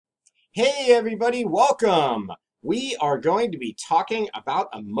Hey everybody, welcome! We are going to be talking about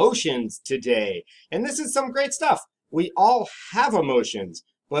emotions today. And this is some great stuff. We all have emotions,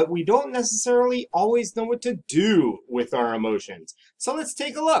 but we don't necessarily always know what to do with our emotions. So let's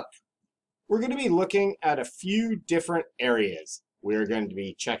take a look. We're going to be looking at a few different areas. We're going to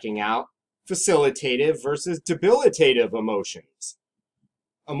be checking out facilitative versus debilitative emotions,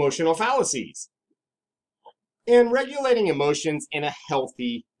 emotional fallacies, and regulating emotions in a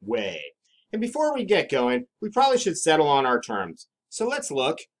healthy way. And before we get going, we probably should settle on our terms. So let's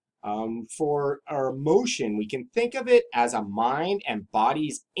look for our emotion. We can think of it as a mind and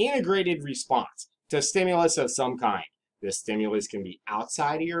body's integrated response to a stimulus of some kind. This stimulus can be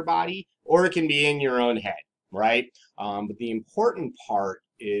outside of your body or it can be in your own head, right? But the important part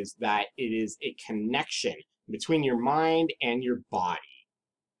is that it is a connection between your mind and your body.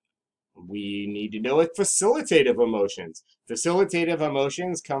 We need to know what facilitative emotions. Facilitative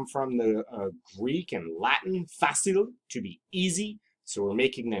emotions come from the Greek and Latin facile, to be easy. So we're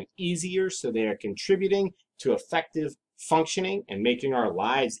making them easier so they are contributing to effective functioning and making our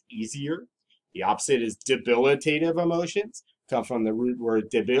lives easier. The opposite is debilitative emotions, come from the root word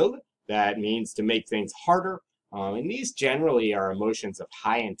debil, that means to make things harder. And these generally are emotions of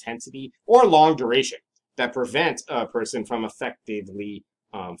high intensity or long duration that prevent a person from effectively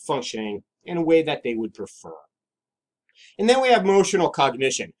functioning in a way that they would prefer. And then we have emotional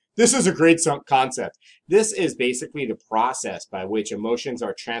cognition. This is a great concept. This is basically the process by which emotions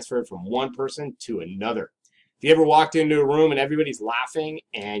are transferred from one person to another. If you ever walked into a room and everybody's laughing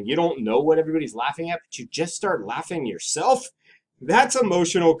and you don't know what everybody's laughing at, but you just start laughing yourself, that's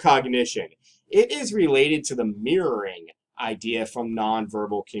emotional cognition. It is related to the mirroring idea from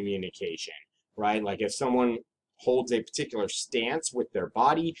nonverbal communication, right? Like if someone holds a particular stance with their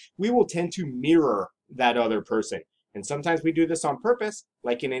body, we will tend to mirror that other person. And sometimes we do this on purpose,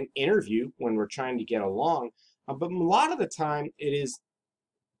 like in an interview when we're trying to get along. But a lot of the time, it is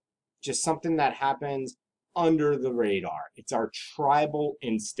just something that happens under the radar. It's our tribal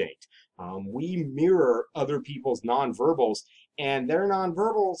instinct. We mirror other people's nonverbals, and their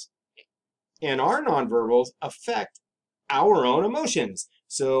nonverbals and our nonverbals affect our own emotions.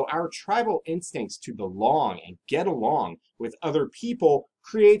 So our tribal instincts to belong and get along with other people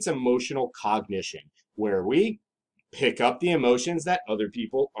creates emotional cognition, where we pick up the emotions that other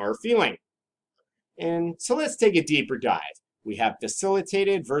people are feeling. And so let's take a deeper dive. We have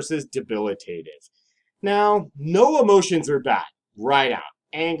facilitated versus debilitative. Now, no emotions are bad, right out.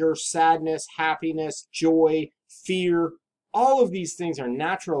 Anger, sadness, happiness, joy, fear, all of these things are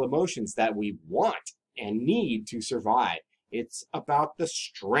natural emotions that we want and need to survive. It's about the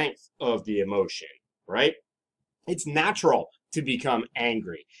strength of the emotion, right? It's natural to become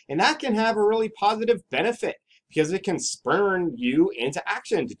angry, and that can have a really positive benefit because it can spur you into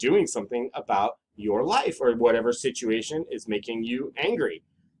action, to doing something about your life or whatever situation is making you angry.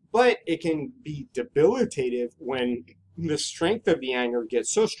 But it can be debilitative when the strength of the anger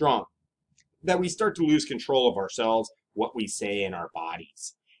gets so strong that we start to lose control of ourselves, what we say, in our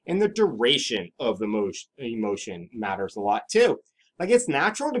bodies. And the duration of the emotion matters a lot too. Like it's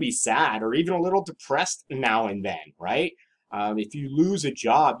natural to be sad or even a little depressed now and then, right? If you lose a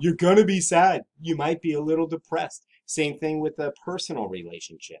job, you're going to be sad. You might be a little depressed. Same thing with a personal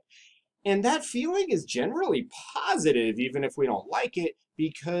relationship. And that feeling is generally positive, even if we don't like it,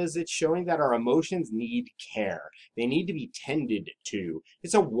 because it's showing that our emotions need care. They need to be tended to.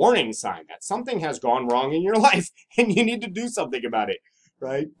 It's a warning sign that something has gone wrong in your life and you need to do something about it,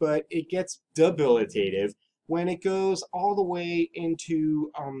 right? But it gets debilitative when it goes all the way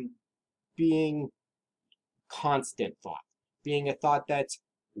into being constant thought, being a thought that's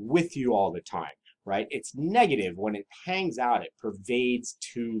with you all the time, right? It's negative when it hangs out, it pervades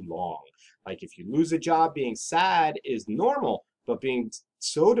too long. Like if you lose a job, being sad is normal, but being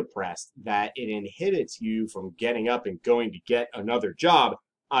so depressed that it inhibits you from getting up and going to get another job,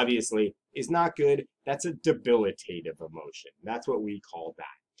 obviously, is not good. That's a debilitative emotion. That's what we call that.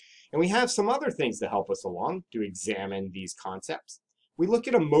 And we have some other things to help us along to examine these concepts. We look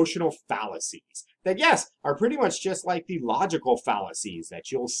at emotional fallacies that, yes, are pretty much just like the logical fallacies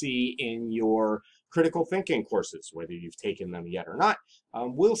that you'll see in your critical thinking courses, whether you've taken them yet or not.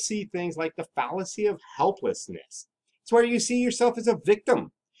 We'll see things like the fallacy of helplessness. It's where you see yourself as a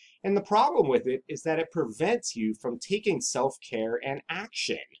victim. And the problem with it is that it prevents you from taking self-care and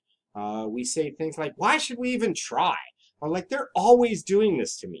action. We say things like, why should we even try? Or like, they're always doing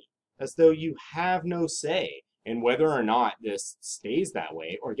this to me, as though you have no say in whether or not this stays that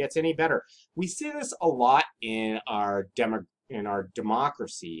way or gets any better. We see this a lot in our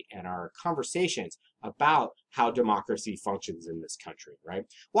democracy and our conversations about how democracy functions in this country, right?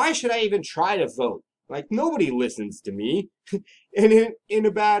 Why should I even try to vote? Like, nobody listens to me. And in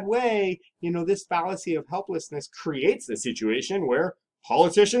a bad way, this fallacy of helplessness creates the situation where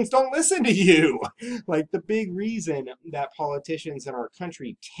politicians don't listen to you. Like, the big reason that politicians in our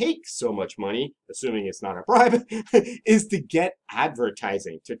country take so much money, assuming it's not a bribe, is to get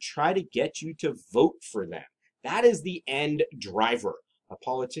advertising, to try to get you to vote for them. That is the end driver. A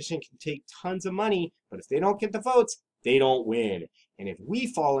politician can take tons of money, but if they don't get the votes, they don't win. And if we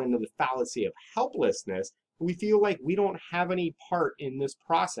fall into the fallacy of helplessness, we feel like we don't have any part in this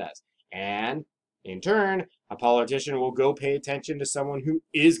process. And in turn, a politician will go pay attention to someone who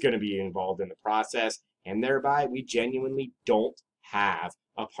is going to be involved in the process, and thereby we genuinely don't have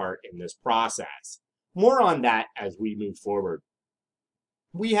a part in this process. More on that as we move forward.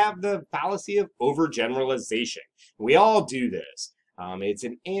 We have the fallacy of overgeneralization. We all do this. It's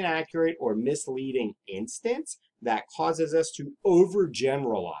an inaccurate or misleading instance that causes us to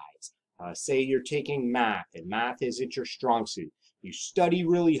overgeneralize. Say you're taking math, and math isn't your strong suit. You study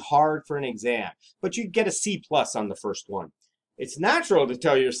really hard for an exam, but you get a C+ on the first one. It's natural to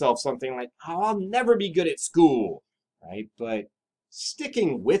tell yourself something like, oh, I'll never be good at school, right? But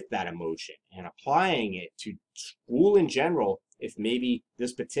sticking with that emotion and applying it to school in general, if maybe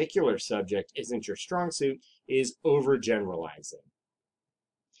this particular subject isn't your strong suit, is overgeneralizing.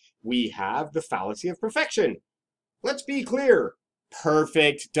 We have the fallacy of perfection. Let's be clear.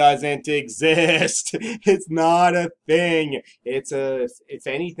 Perfect doesn't exist. It's not a thing. If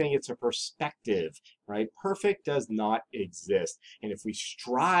anything, it's a perspective, right? Perfect does not exist. And if we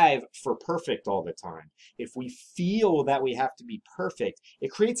strive for perfect all the time, if we feel that we have to be perfect,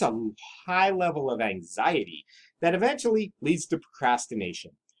 it creates a high level of anxiety that eventually leads to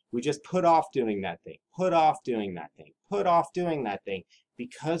procrastination. We just put off doing that thing, put off doing that thing, put off doing that thing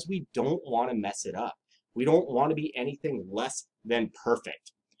because we don't want to mess it up. We don't want to be anything less than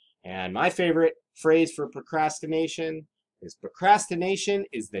perfect. And my favorite phrase for procrastination is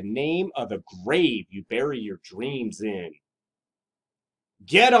the name of the grave you bury your dreams in.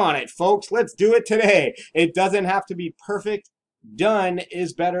 Get on it, folks. Let's do it today. It doesn't have to be perfect. Done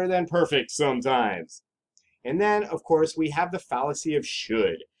is better than perfect sometimes. And then, of course, we have the fallacy of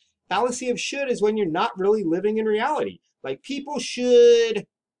should. Fallacy of should is when you're not really living in reality. Like, people should,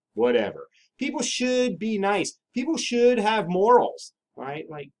 whatever. People should be nice. People should have morals, right?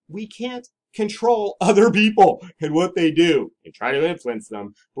 Like, we can't control other people and what they do and try to influence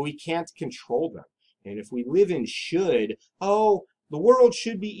them, but we can't control them. And if we live in should, oh, the world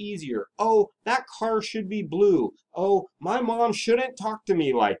should be easier. Oh, that car should be blue. Oh, my mom shouldn't talk to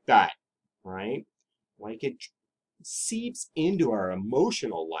me like that, right? Like, it seeps into our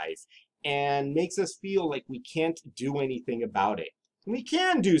emotional life and makes us feel like we can't do anything about it. We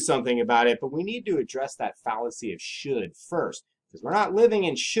can do something about it, but we need to address that fallacy of should first, because we're not living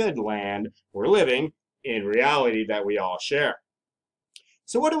in should land. We're living in reality that we all share.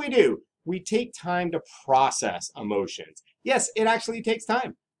 So what do? We take time to process emotions. Yes, it actually takes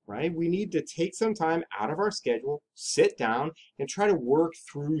time, right? We need to take some time out of our schedule, sit down, and try to work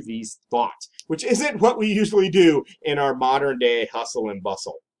through these thoughts, which isn't what we usually do in our modern day hustle and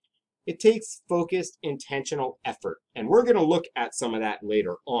bustle. It takes focused, intentional effort, and we're going to look at some of that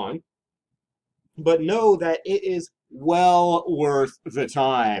later on. But know that it is well worth the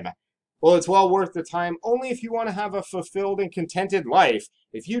time. Well, it's well worth the time only if you want to have a fulfilled and contented life.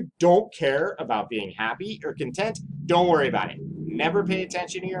 If you don't care about being happy or content, don't worry about it. Never pay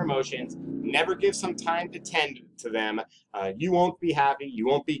attention to your emotions. Never give some time to tend to them. You won't be happy, you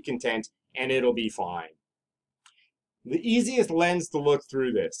won't be content, and it'll be fine. The easiest lens to look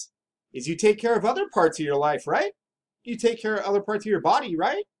through this is you take care of other parts of your life, right? You take care of other parts of your body,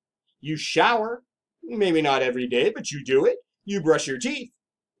 right? You shower, maybe not every day, but you do it. You brush your teeth,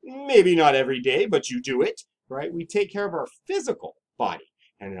 maybe not every day, but you do it, right? We take care of our physical body,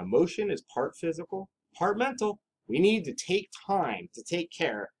 and an emotion is part physical, part mental. We need to take time to take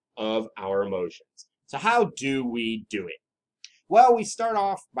care of our emotions. So how do we do it? Well, we start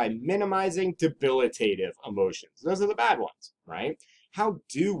off by minimizing debilitative emotions. Those are the bad ones, right? How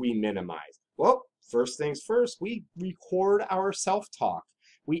do we minimize? Well, first things first, we record our self-talk.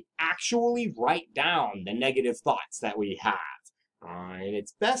 We actually write down the negative thoughts that we have. And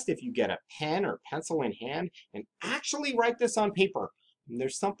it's best if you get a pen or pencil in hand and actually write this on paper. And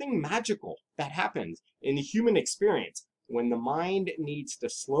there's something magical that happens in the human experience when the mind needs to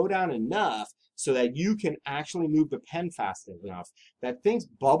slow down enough so that you can actually move the pen fast enough that things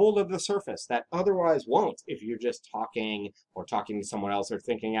bubble to the surface that otherwise won't if you're just talking or talking to someone else or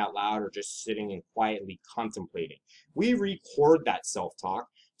thinking out loud or just sitting and quietly contemplating. We record that self-talk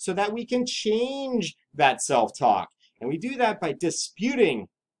so that we can change that self-talk. And we do that by disputing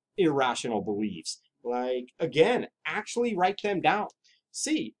irrational beliefs. Like, again, actually write them down.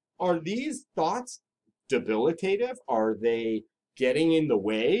 See, are these thoughts debilitative? Are they getting in the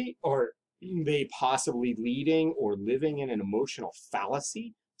way? Or are they possibly leading or living in an emotional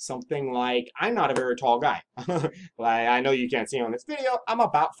fallacy? Something like, I'm not a very tall guy. I know you can't see on this video, I'm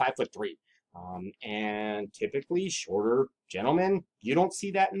about 5'3". And typically shorter gentlemen, you don't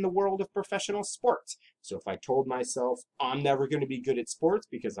see that in the world of professional sports. So if I told myself I'm never going to be good at sports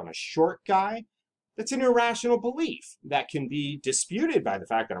because I'm a short guy, that's an irrational belief that can be disputed by the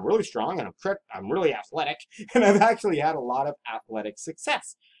fact that I'm really strong and I'm really athletic, and I've actually had a lot of athletic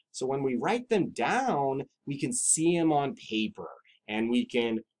success. So when we write them down, we can see them on paper and we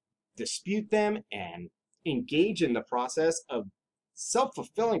can dispute them and engage in the process of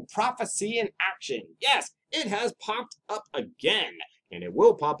self-fulfilling prophecy in action. Yes, it has popped up again, and it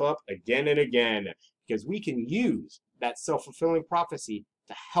will pop up again and again, because we can use that self-fulfilling prophecy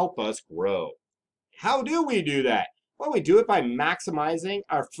to help us grow. How do we do that? Well, we do it by maximizing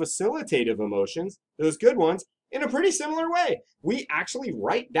our facilitative emotions, those good ones, in a pretty similar way. We actually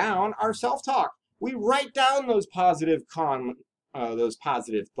write down our self-talk. We write down those positive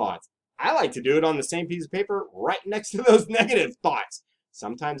thoughts. I like to do it on the same piece of paper right next to those negative thoughts.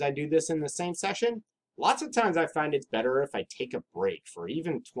 Sometimes I do this in the same session. Lots of times I find it's better if I take a break for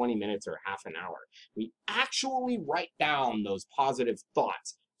even 20 minutes or half an hour. We actually write down those positive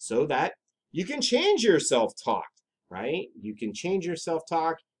thoughts so that you can change your self-talk, right? You can change your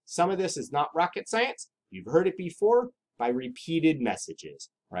self-talk. Some of this is not rocket science. You've heard it before by repeated messages,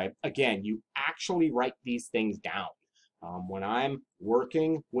 right? Again, you actually write these things down. When I'm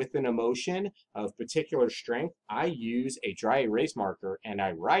working with an emotion of particular strength, I use a dry erase marker and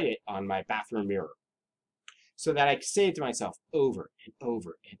I write it on my bathroom mirror so that I can say it to myself over and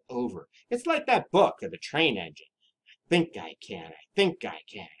over and over. It's like that book of the train engine. I think I can, I think I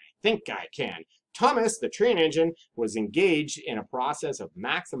can, I think I can. Thomas, the train engine, was engaged in a process of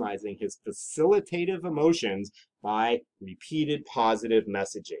maximizing his facilitative emotions by repeated positive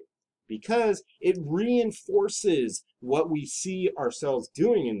messaging, because it reinforces what we see ourselves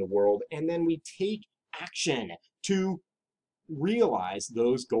doing in the world, and then we take action to realize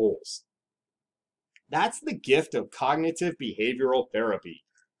those goals. That's the gift of cognitive behavioral therapy.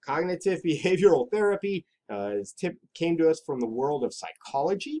 Cognitive behavioral therapy came to us from the world of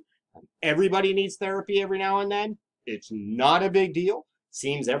psychology. Everybody needs therapy every now and then. It's not a big deal.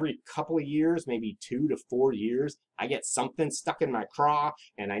 Seems every couple of years, maybe 2 to 4 years, I get something stuck in my craw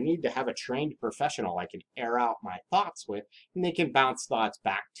and I need to have a trained professional I can air out my thoughts with, and they can bounce thoughts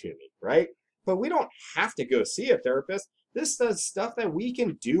back to me, right? But we don't have to go see a therapist. This is stuff that we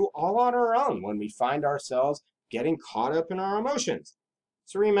can do all on our own when we find ourselves getting caught up in our emotions.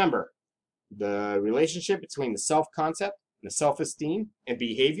 So remember, the relationship between the self-concept, the self-esteem, and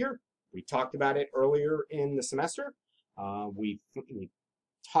behavior, we talked about it earlier in the semester. We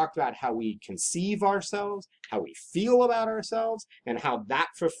talked about how we conceive ourselves, how we feel about ourselves, and how that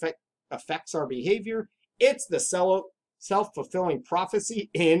affects our behavior. It's the self-fulfilling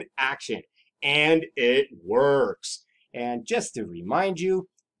prophecy in action, and it works. And just to remind you,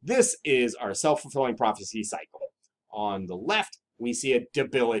 this is our self-fulfilling prophecy cycle. On the left, we see a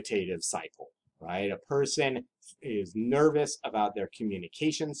debilitative cycle, right? A person is nervous about their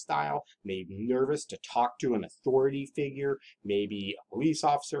communication style, maybe nervous to talk to an authority figure, maybe a police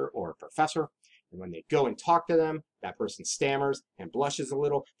officer or a professor. And when they go and talk to them, that person stammers and blushes a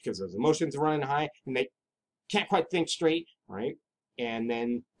little because those emotions are running high and they can't quite think straight, right? And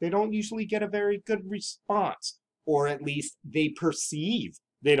then they don't usually get a very good response, or at least they perceive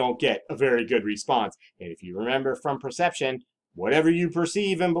they don't get a very good response. And if you remember from perception, whatever you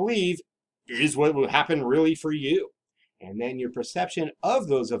perceive and believe is what will happen really for you. And then your perception of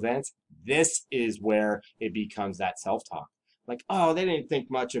those events, this is where it becomes that self-talk. Like, oh, they didn't think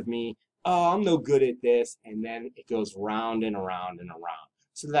much of me. Oh, I'm no good at this. And then it goes round and around and around.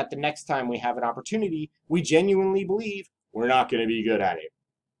 So that the next time we have an opportunity, we genuinely believe we're not going to be good at it.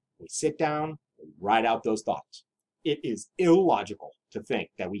 We sit down and write out those thoughts. It is illogical to think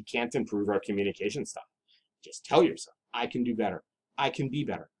that we can't improve our communication style. Just tell yourself, I can do better. I can be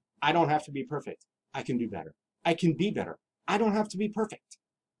better. I don't have to be perfect. I can do better. I can be better. I don't have to be perfect.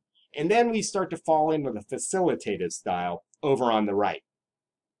 And then we start to fall into the facilitative style over on the right,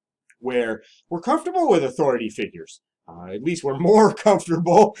 where we're comfortable with authority figures. At least we're more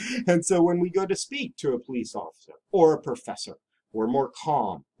comfortable. And so when we go to speak to a police officer or a professor, we're more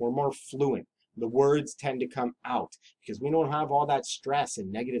calm. We're more fluent. The words tend to come out because we don't have all that stress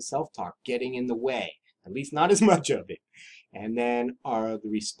and negative self-talk getting in the way, at least not as much of it. And then the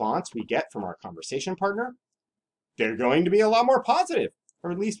response we get from our conversation partner, they're going to be a lot more positive,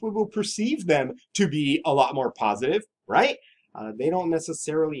 or at least we will perceive them to be a lot more positive, right? They don't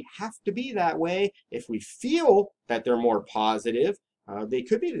necessarily have to be that way. If we feel that they're more positive, they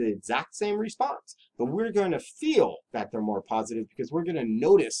could be the exact same response, but we're going to feel that they're more positive because we're going to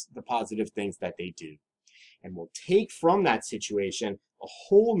notice the positive things that they do. And we'll take from that situation a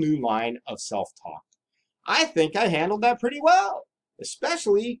whole new line of self-talk. I think I handled that pretty well,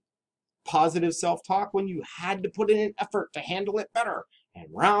 especially positive self-talk when you had to put in an effort to handle it better. And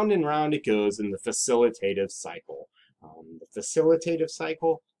round it goes in the facilitative cycle. The facilitative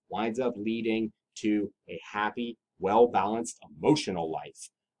cycle winds up leading to a happy, well-balanced emotional life.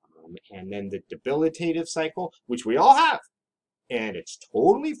 And then the debilitative cycle, which we all have, and it's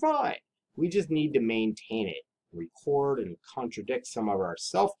totally fine. We just need to maintain it, record and contradict some of our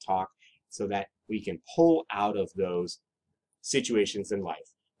self-talk so that we can pull out of those situations in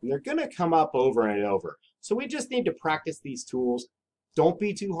life. And they're going to come up over and over. So we just need to practice these tools. Don't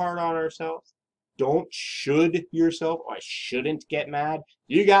be too hard on ourselves. Don't should yourself. Oh, I shouldn't get mad.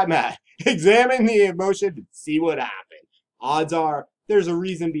 You got mad. Examine the emotion and see what happened. Odds are there's a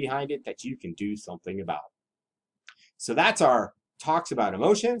reason behind it that you can do something about. So that's our talks about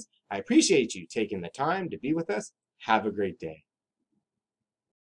emotions. I appreciate you taking the time to be with us. Have a great day.